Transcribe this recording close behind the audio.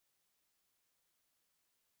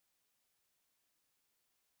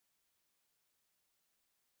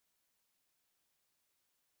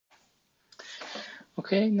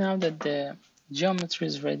Okay, now that the geometry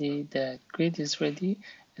is ready, the grid is ready,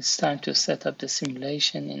 it's time to set up the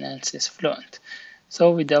simulation in ANSYS Fluent. So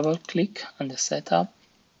we double click on the setup.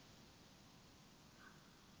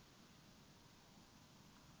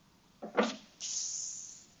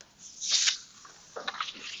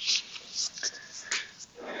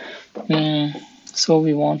 So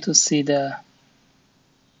we want to see the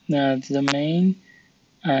domain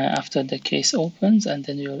after the case opens, and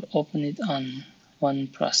then you'll open it on one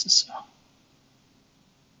processor.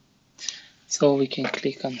 So we can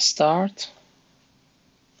click on start.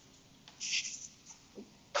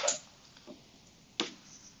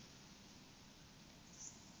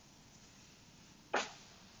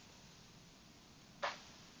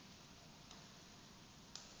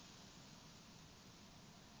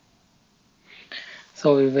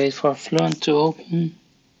 So we wait for Fluent to open.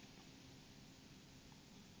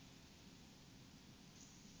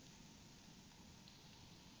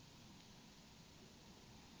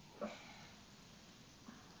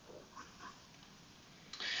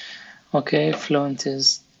 Okay, Fluent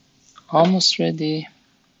is almost ready.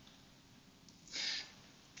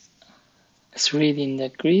 It's reading the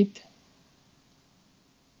grid.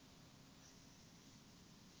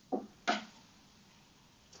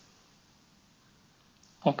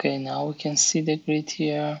 Okay, now we can see the grid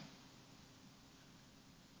here.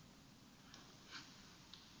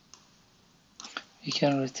 We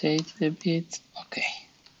can rotate it a bit. Okay.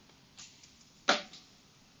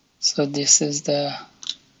 So this is the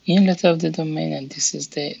inlet of the domain, and this is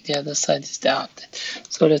the other side is the outlet.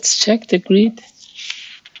 So let's check the grid.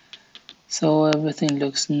 So everything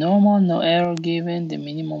looks normal, no error given. The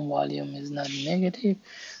minimum volume is not negative,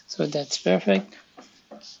 so that's perfect.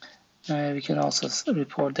 We can also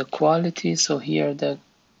report the quality. So here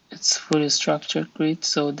it's fully structured grid.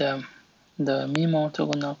 So the minimum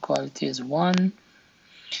orthogonal quality is 1,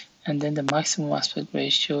 and then the maximum aspect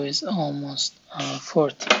ratio is almost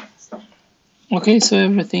 40. Okay, so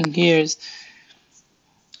everything here is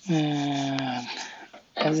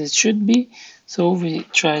as it should be. So we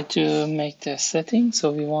try to make the setting.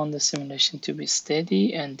 So we want the simulation to be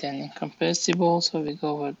steady and then incompressible. So we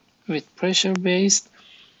go with pressure based.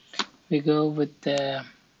 We go with the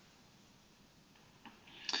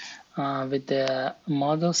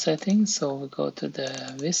model settings. So we go to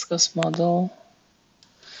the viscous model.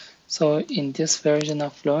 So in this version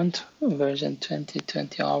of Fluent, version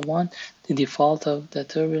 2020 R1, the default of the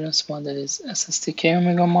turbulence model is SSTK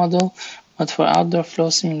omega model. But for outdoor flow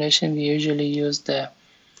simulation, we usually use the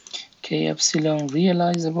K epsilon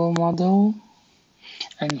realizable model.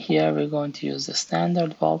 And here we're going to use the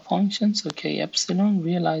standard wall function. So K epsilon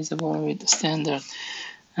realizable with the standard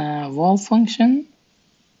wall function.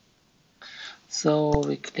 So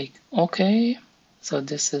we click OK. So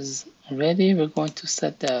this is ready. We're going to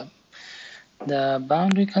set the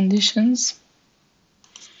boundary conditions.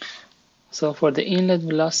 So for the inlet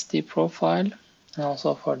velocity profile, and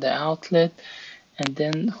also for the outlet, and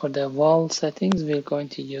then for the wall settings, we're going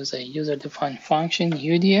to use a user-defined function,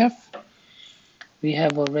 UDF. We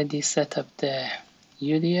have already set up the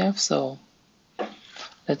UDF, so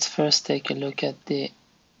let's first take a look at the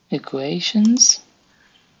equations.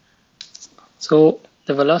 So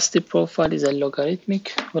the velocity profile is a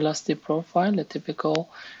logarithmic velocity profile, a typical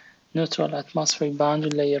neutral atmospheric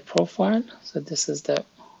boundary layer profile. So this is the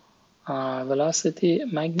velocity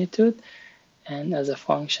magnitude, and as a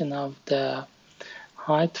function of the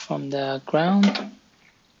height from the ground.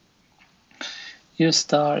 U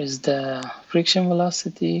star is the friction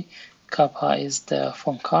velocity, kappa is the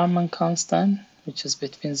von Karman constant, which is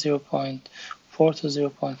between 0.4 to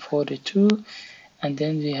 0.42, and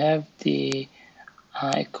then we have the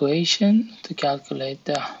equation to calculate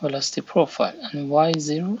the velocity profile, and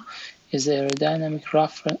y0 is the aerodynamic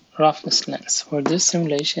roughness length. For this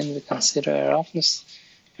simulation, we consider a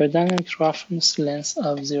aerodynamic roughness length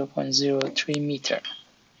of 0.03 meter.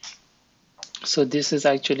 So this is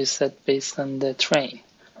actually set based on the train.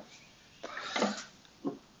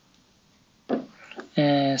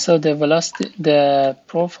 So the velocity, the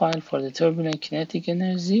profile for the turbulent kinetic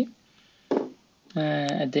energy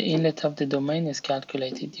at the inlet of the domain is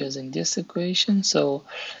calculated using this equation. So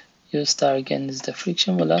U star again is the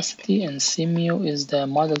friction velocity, and C mu is the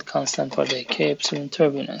model constant for the K epsilon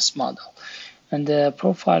turbulence model. And the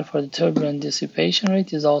profile for the turbulent dissipation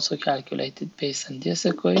rate is also calculated based on this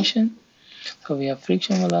equation. So we have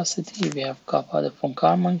friction velocity, we have kappa, the von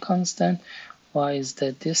Karman constant, y is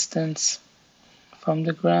the distance from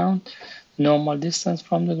the ground, normal distance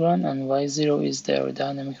from the ground, and y0 is the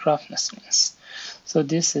aerodynamic roughness length. So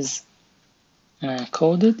this is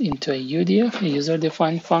coded into a UDF, a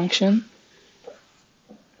user-defined function.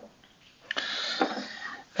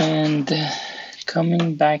 And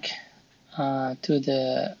coming back to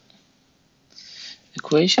the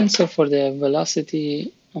equation, so for the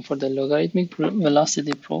velocity, for the logarithmic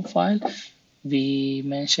velocity profile, we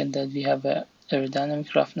mentioned that we have a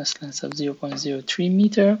aerodynamic roughness length of 0.03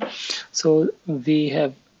 meter. So we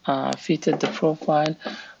have fitted the profile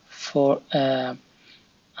for a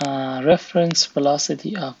reference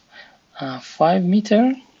velocity of 5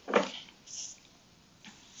 meter.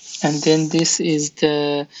 And then this is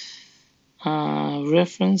the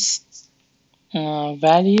reference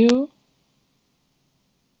value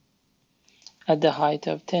at the height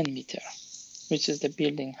of 10 meter, which is the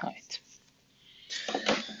building height.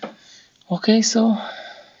 Okay, so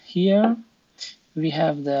here we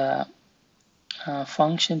have the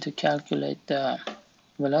function to calculate the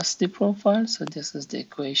velocity profile. So this is the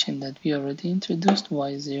equation that we already introduced.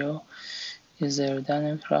 Y0 is the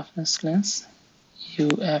aerodynamic roughness length,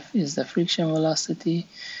 UF is the friction velocity,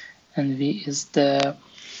 and V is the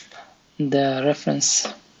reference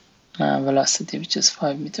velocity, which is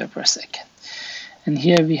 5 meter per second. And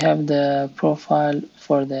here we have the profile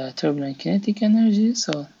for the turbulent kinetic energy.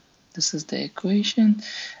 So this is the equation.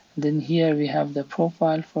 And then here we have the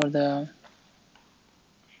profile for the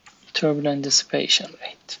turbulent dissipation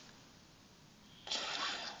rate.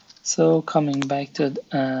 So coming back to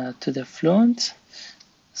the Fluent.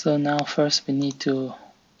 So now first we need to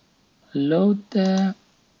load the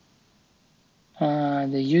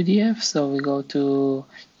UDF. So we go to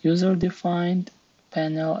user defined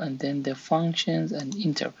panel and then the functions and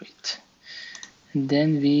interpret. And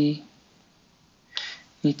then we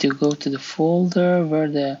need to go to the folder where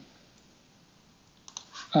the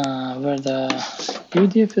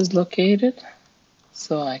UDF is located.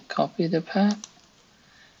 So I copy the path,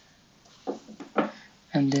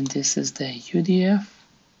 and then this is the UDF.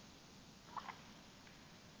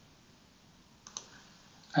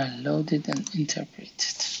 I load it and interpret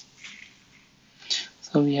it.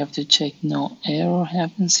 So we have to check no error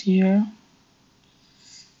happens here.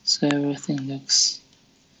 So everything looks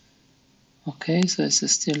okay. So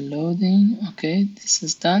it's still loading. Okay, this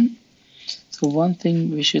is done. So one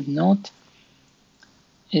thing we should note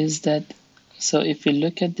is that, so if we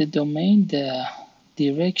look at the domain, the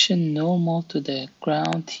direction normal to the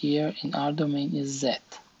ground here in our domain is Z.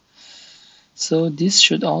 So this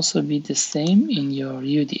should also be the same in your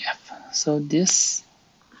UDF. So this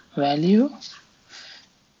value,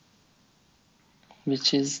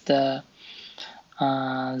 which is the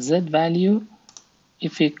Z value,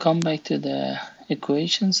 if we come back to the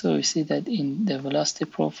equation, so we see that in the velocity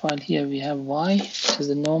profile here we have Y, which is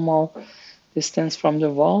the normal distance from the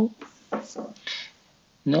wall.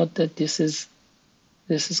 Note that this is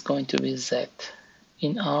going to be Z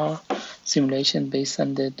in our simulation based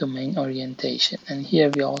on the domain orientation. And here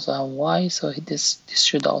we also have Y, so this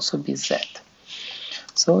should also be Z.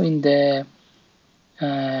 So in the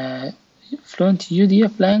Fluent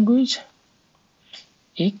UDF language,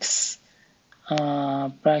 X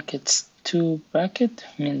brackets 2 bracket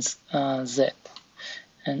means Z,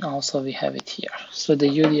 and also we have it here. So the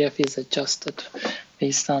UDF is adjusted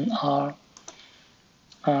based on our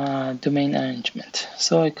domain arrangement.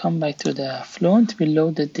 So I come back to the Fluent, we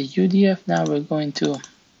loaded the UDF. Now we're going to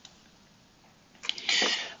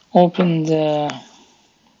open the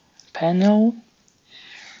panel.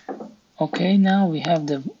 Okay, now we have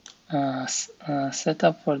the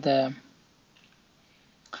setup for the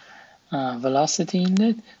velocity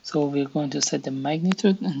inlet. So we're going to set the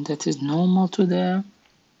magnitude, and that is normal to the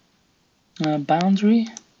boundary.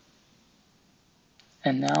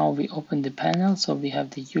 And now we open the panel, so we have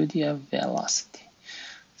the UDF velocity.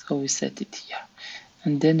 So we set it here.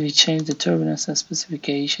 And then we change the turbulence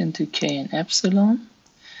specification to K and epsilon.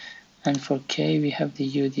 And for K, we have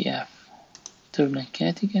the UDF, turbulent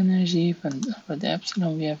kinetic energy. And for the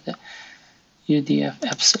epsilon, we have the UDF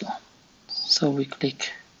epsilon. So we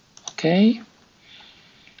click OK.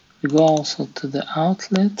 We go also to the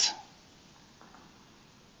outlet.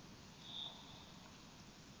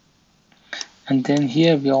 And then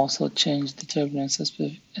here we also change the turbulence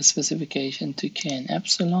specification to K and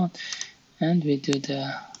epsilon, and we do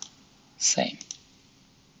the same.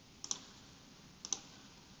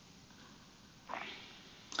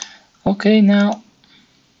 Okay, now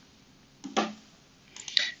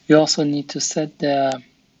we also need to set the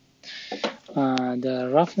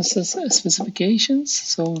roughnesses specifications.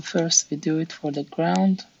 So first we do it for the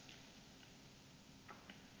ground.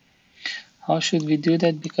 How should we do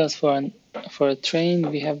that? Because for a train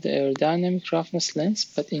we have the aerodynamic roughness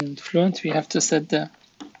length, but in Fluent we have to set the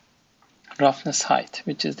roughness height,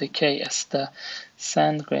 which is the KS, the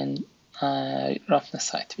sand grain roughness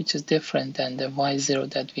height, which is different than the y0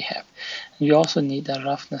 that we have. We also need a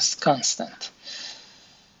roughness constant.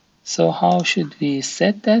 So how should we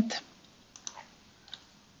set that?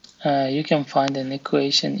 You can find an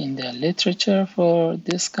equation in the literature for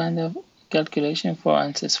this kind of calculation for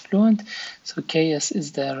ANSYS Fluent. So Ks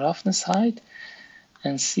is the roughness height,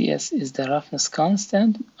 and Cs is the roughness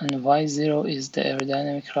constant, and y0 is the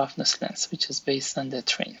aerodynamic roughness length, which is based on the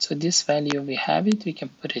train. So this value, we have it, we can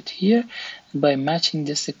put it here, and by matching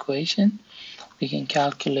this equation we can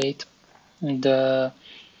calculate the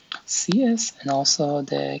Cs and also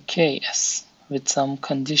the Ks with some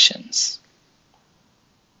conditions.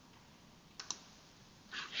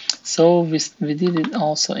 So we did it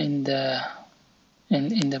also in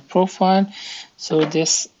the profile. So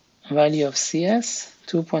this value of CS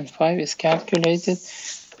 2.5 is calculated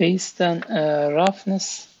based on a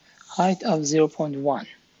roughness height of 0.1.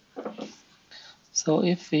 So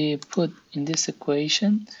if we put in this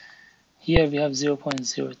equation, here we have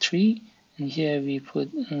 0.03, and here we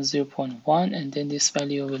put 0.1, and then this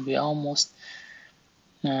value will be almost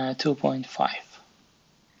 2.5.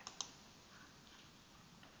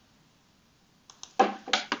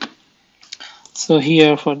 So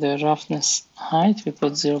here for the roughness height we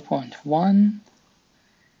put 0.1,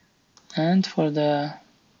 and for the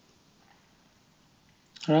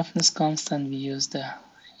roughness constant we use the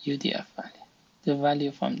UDF value, the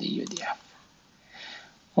value from the UDF.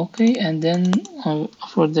 Okay, and then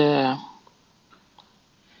for the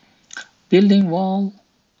building wall,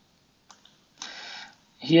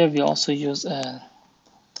 here we also use a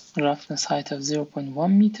roughness height of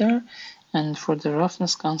 0.1 meter, and for the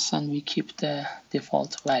roughness constant we keep the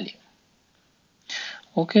default value.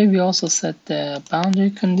 Okay, we also set the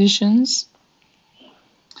boundary conditions.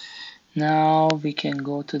 Now we can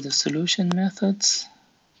go to the solution methods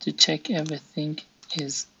to check everything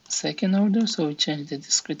is second order. So we change the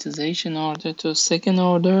discretization order to second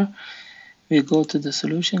order. We go to the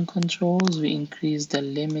solution controls. We increase the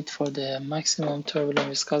limit for the maximum turbulent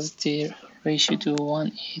viscosity ratio to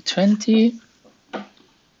 1/20.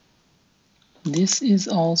 This is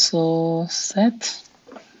also set.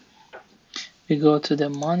 We go to the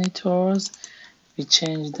monitors. We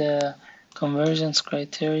change the convergence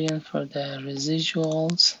criterion for the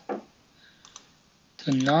residuals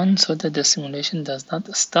to none, so that the simulation does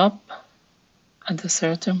not stop at a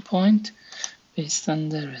certain point based on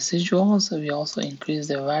the residuals. We also increase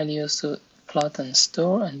the values to plot and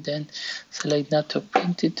store, and then select not to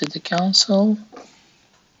print it to the console.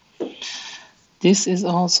 This is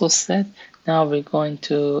also set. Now we're going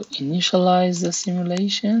to initialize the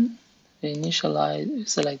simulation. We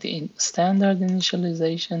select the standard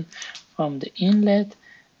initialization from the inlet,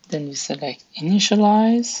 then we select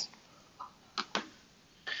initialize,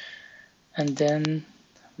 and then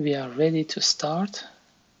we are ready to start.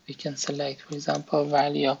 We can select, for example, a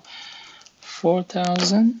value of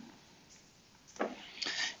 4,000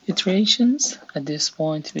 iterations. At this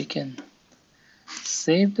point we can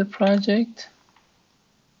save the project.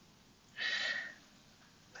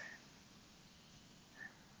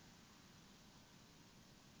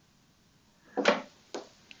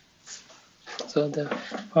 So the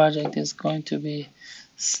project is going to be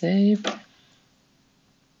saved.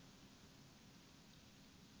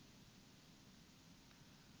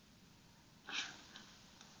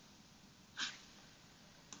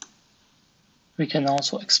 We can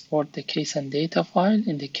also export the case and data file.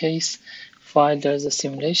 In the case file there's the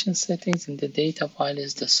simulation settings, and the data file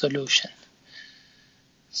is the solution.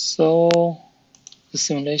 So the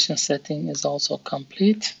simulation setting is also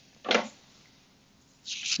complete.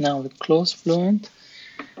 Now we close Fluent,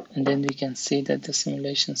 and then we can see that the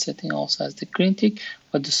simulation setting also has the green tick,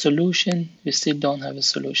 but the solution, we still don't have a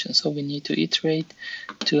solution, so we need to iterate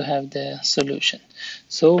to have the solution.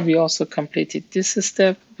 So we also completed this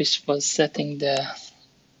step, which was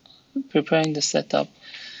preparing the setup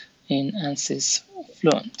in ANSYS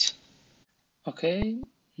Fluent. Okay,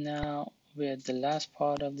 now we're at the last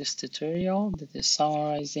part of this tutorial, that is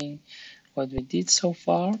summarizing what we did so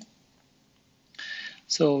far.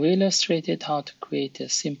 So we illustrated how to create a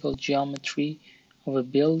simple geometry of a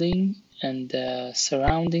building and the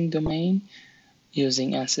surrounding domain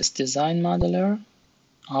using ANSYS Design Modeler,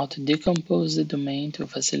 how to decompose the domain to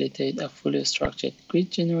facilitate a fully structured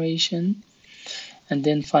grid generation, and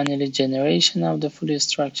then finally generation of the fully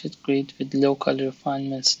structured grid with local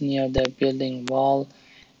refinements near the building wall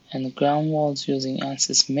and ground walls using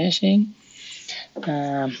ANSYS meshing.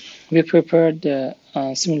 We prepared the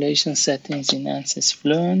simulation settings in ANSYS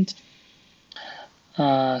Fluent.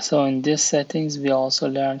 So in these settings we also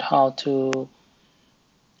learned how to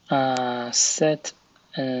set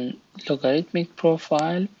a logarithmic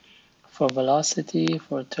profile for velocity,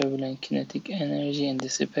 for turbulent kinetic energy and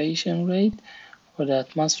dissipation rate, for the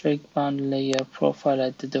atmospheric boundary layer profile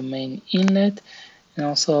at the domain inlet, and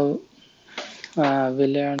also we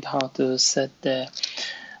learned how to set the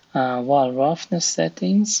wall roughness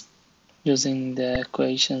settings using the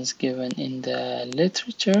equations given in the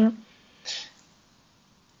literature.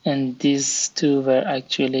 And these two were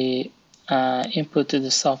actually input to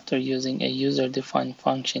the software using a user-defined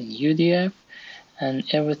function UDF, and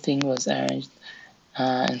everything was arranged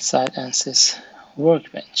inside ANSYS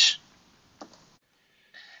Workbench.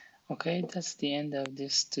 Okay, that's the end of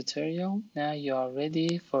this tutorial. Now you are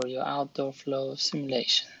ready for your outdoor flow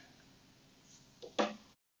simulation.